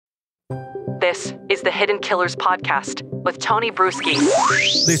This is the Hidden Killers podcast with Tony Brueski.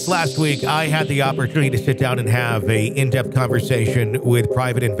 This last week, I had the opportunity to sit down and have a in-depth conversation with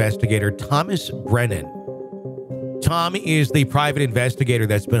private investigator Thomas Brennan. Tom is the private investigator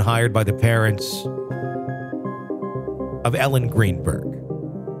that's been hired by the parents of Ellen Greenberg,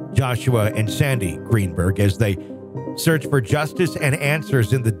 Joshua and Sandy Greenberg, as they search for justice and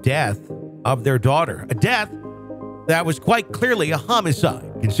answers in the death of their daughter. A death that was quite clearly a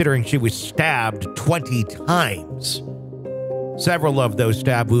homicide, considering she was stabbed 20 times. Several of those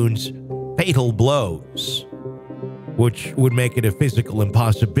stab wounds fatal blows, which would make it a physical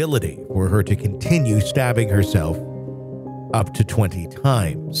impossibility for her to continue stabbing herself up to 20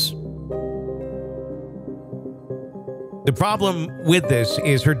 times. The problem with this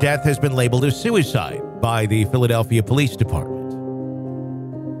is her death has been labeled as suicide by the Philadelphia Police Department,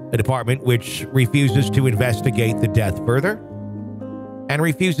 a department which refuses to investigate the death further and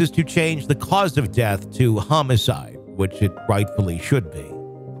refuses to change the cause of death to homicide, which it rightfully should be.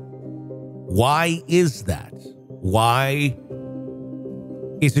 Why is that? Why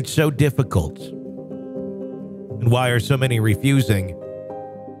is it so difficult? And why are so many refusing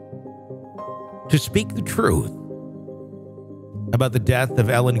to speak the truth about the death of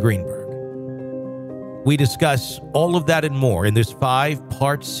Ellen Greenberg? We discuss all of that and more in this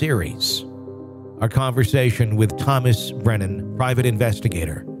 5-part series. Our conversation with Thomas Brennan, private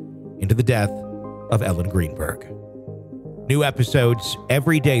investigator, into the death of Ellen Greenberg. New episodes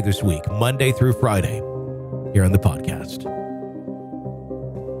every day this week, Monday through Friday, here on the podcast.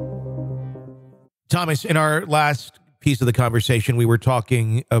 Thomas, in our last piece of the conversation, we were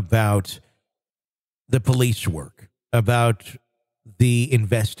talking about the police work, about the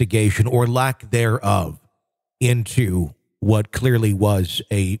investigation or lack thereof into what clearly was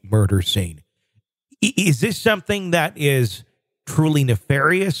a murder scene. Is this something that is truly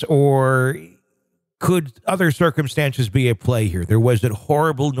nefarious, or could other circumstances be at play here? There was a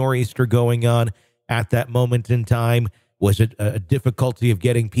horrible nor'easter going on at that moment in time. Was it a difficulty of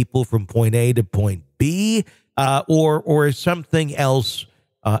getting people from point A to point B, or is something else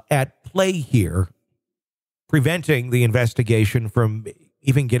at play here, preventing the investigation from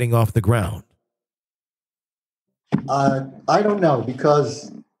even getting off the ground? I don't know,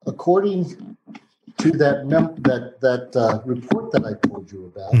 because according to that report that I told you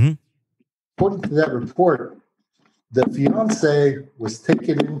about, according to that report, the fiancé was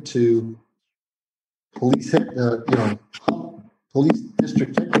taken into police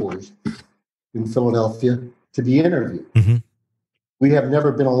district headquarters in Philadelphia to be interviewed. We have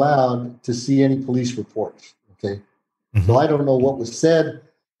never been allowed to see any police reports. Okay. So I don't know what was said.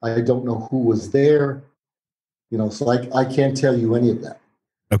 I don't know who was there. So I can't tell you any of that.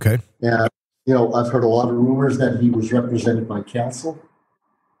 Okay. And, I've heard a lot of rumors that he was represented by counsel.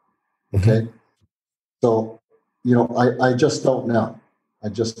 Okay. So, I just don't know. I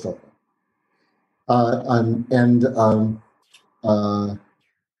just don't know.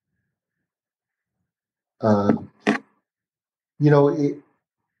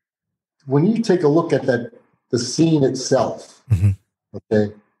 When you take a look at the scene itself,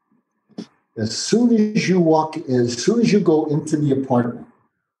 okay, as soon as you go into the apartment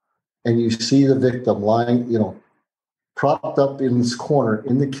and you see the victim lying, propped up in this corner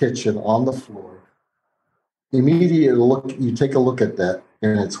in the kitchen on the floor, immediately you take a look at that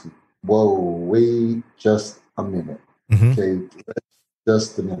and it's, whoa, wait just a minute. Okay,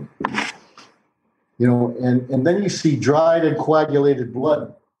 just a minute. And then you see dried and coagulated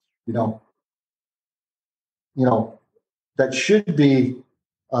blood, that should be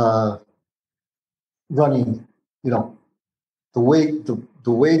running, the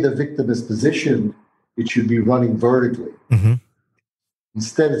way the victim is positioned, it should be running vertically.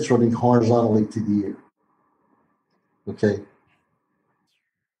 Instead, it's running horizontally to the ear. Okay.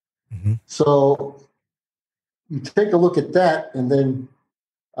 So you take a look at that, and then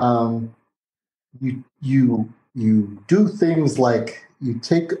you do things like you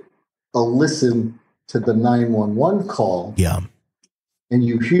take a listen to the 911 call. Yeah. And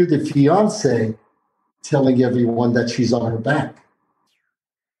you hear the fiancé telling everyone that she's on her back.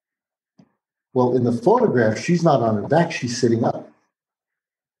 Well, in the photograph, she's not on her back, she's sitting up.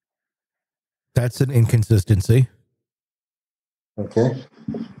 That's an inconsistency. Okay.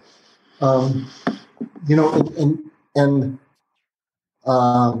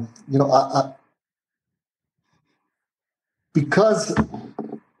 Because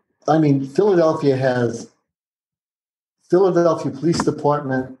Philadelphia Police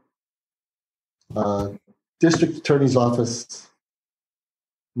Department, District Attorney's Office,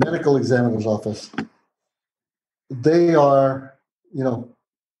 Medical Examiner's Office, they are,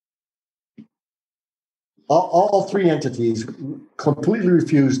 all three entities completely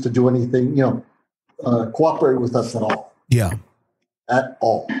refused to do anything, cooperate with us at all. Yeah. At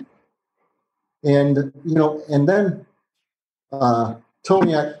all. And, and then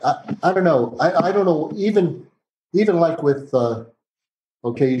Tony, I don't know. I don't know, even like with,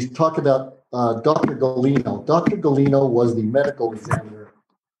 you talk about Dr. Galino. Dr. Galino was the medical examiner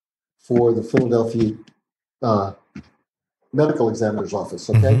for the Philadelphia medical examiner's office,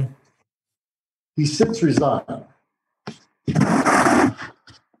 okay? Mm-hmm. He's since resigned.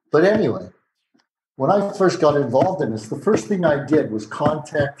 But anyway, when I first got involved in this, the first thing I did was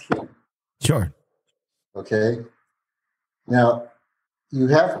contact him. Sure. Okay? Now, you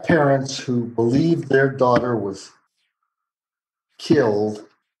have parents who believe their daughter was killed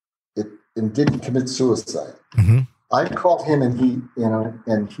and didn't commit suicide. Mm-hmm. I called him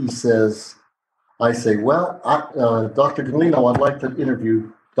and he says, I say, well, Dr. Galino, I'd like to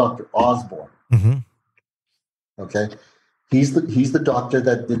interview Dr. Osborne. Mm-hmm. Okay. He's the doctor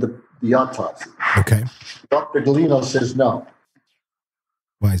that did the autopsy. Okay. Dr. Galino says no.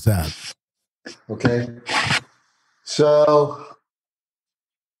 Why is that? Okay. So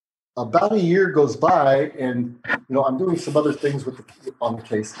about a year goes by, and I'm doing some other things on the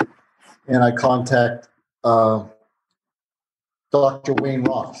case, and I contact Dr. Wayne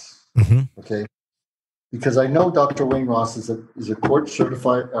Ross. Mm-hmm. Okay, because I know Dr. Wayne Ross is a court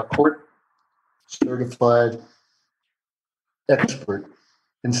certified expert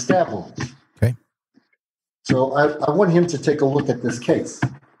in stab wounds. Okay. So I want him to take a look at this case.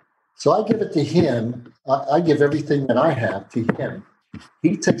 So I give it to him. I give everything that I have to him.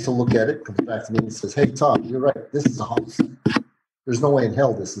 He takes a look at it, comes back to me and says, hey, Tom, you're right. This is a homicide. There's no way in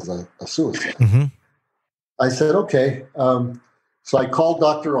hell this is a suicide. Mm-hmm. I said, okay. So I called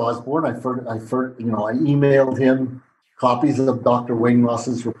Dr. Osborne. I emailed him copies of Dr. Wayne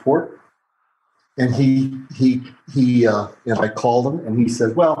Ross's report. And and I called him, and he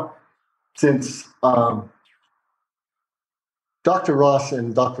said, well, since Dr. Ross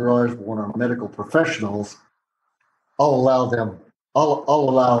and Dr. Osborne are medical professionals, I'll allow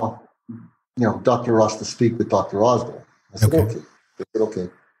Dr. Ross to speak with Dr. Osborne. I said, okay. I said, okay.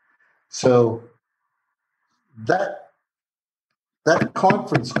 So that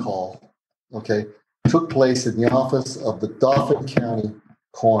conference call, okay, took place in the office of the Dauphin County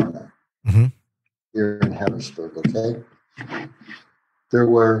coroner. Mm-hmm. Here in Harrisburg, okay? There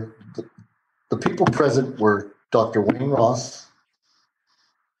were, the people present were Dr. Wayne Ross,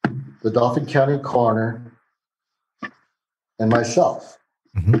 the Dauphin County coroner, and myself.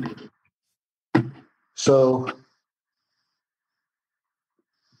 Mm-hmm. So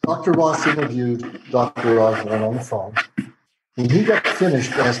Dr. Ross interviewed Dr. Osborne on the phone. When he got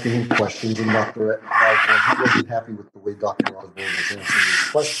finished asking him questions, and Dr. Osborne, he wasn't happy with the way Dr. Osborne was answering his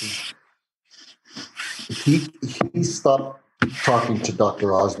questions. He stopped talking to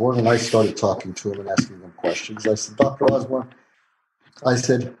Dr. Osborne, and I started talking to him and asking him questions. I said, Dr. Osborne,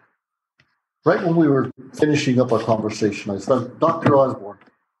 right when we were finishing up our conversation, I said, Dr. Osborne,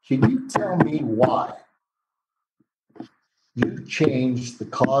 can you tell me why you changed the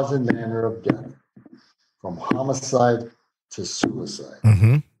cause and manner of death from homicide to suicide?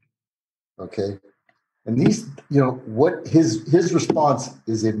 Mm-hmm. Okay. And these, what his response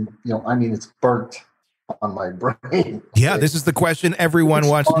is it's burnt on my brain. Okay? Yeah, this is the question everyone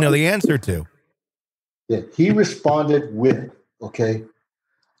wants to know the answer to. Yeah, he responded with, okay,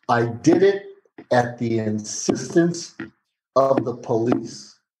 I did it at the insistence of the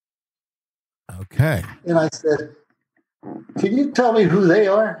police. Okay. And I said, can you tell me who they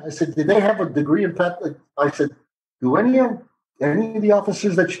are? I said, did they have a degree in pathology? I said, do any of the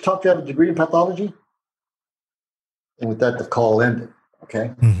officers that you talked to have a degree in pathology? And with that, the call ended.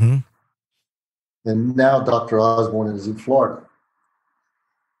 Okay. Mm-hmm. And now Dr. Osborne is in Florida.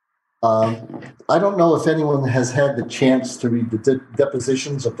 I don't know if anyone has had the chance to read the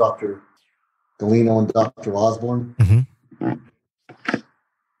depositions of Dr. Galino and Dr. Osborne. Mm-hmm.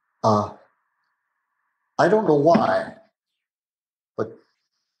 I don't know why, but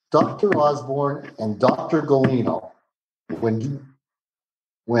Dr. Osborne and Dr. Galino, when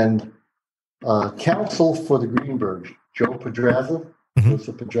counsel for the Greenberg, Joseph Pedraza,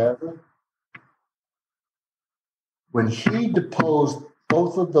 when he deposed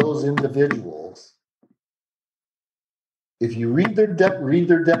both of those individuals, if you read their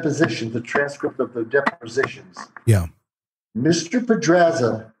depositions, the transcript of their depositions, yeah, Mr.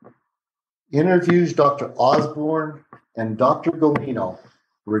 Pedraza interviews Dr. Osborne and Dr. Galino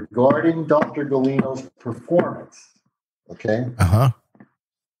regarding Dr. Galino's performance. Okay. Uh-huh.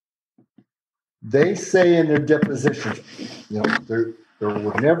 They say in their depositions, There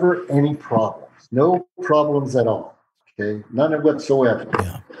were never any problems. No problems at all. Okay? None whatsoever.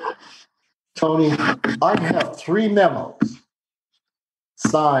 Yeah. Tony, I have 3 memos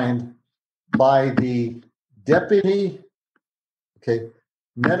signed by the deputy,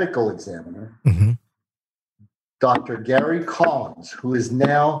 medical examiner, Dr. Gary Collins, who is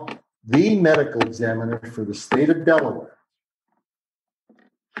now the medical examiner for the state of Delaware.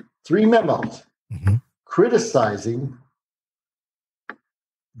 3 memos criticizing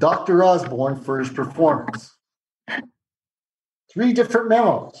Dr. Osborne for his performance. 3 different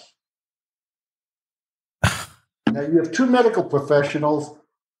memos. Now, you have 2 medical professionals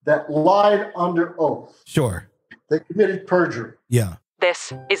that lied under oath. Sure. They committed perjury. Yeah.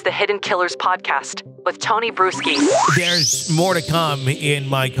 This is the Hidden Killers podcast with Tony Brueski. There's more to come in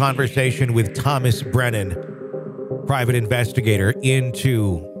my conversation with Thomas Brennan, private investigator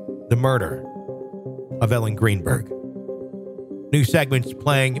into the murder of Ellen Greenberg. New segments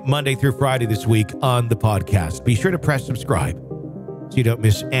playing Monday through Friday this week on the podcast. Be sure to press subscribe so you don't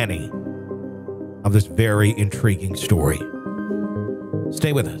miss any of this very intriguing story.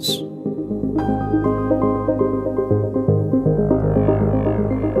 Stay with us.